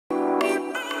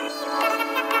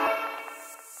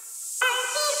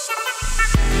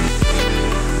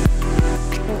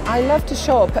I love to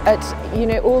shop at,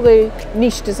 all the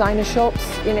niche designer shops,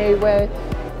 where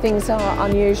things are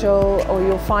unusual or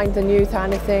you'll find the new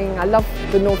kind of thing. I love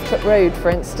the Northcote Road, for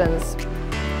instance.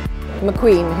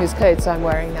 McQueen, whose clothes I'm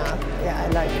wearing now. Yeah,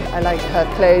 I like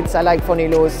her clothes. I like Vonnie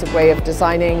Law's way of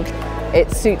designing.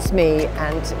 It suits me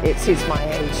and it suits my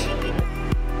age.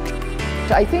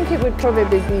 I think it would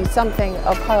probably be something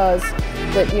of hers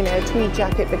that, a tweed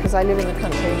jacket, because I live in the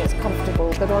country and it's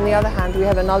comfortable. But on the other hand, we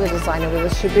have another designer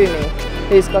with a shibumi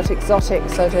who's got exotic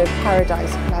sort of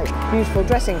paradise, like beautiful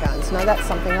dressing gowns. Now that's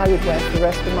something I would wear for the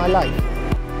rest of my life.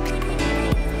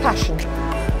 Passion.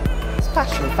 It's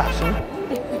fashion.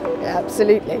 Yeah,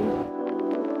 absolutely.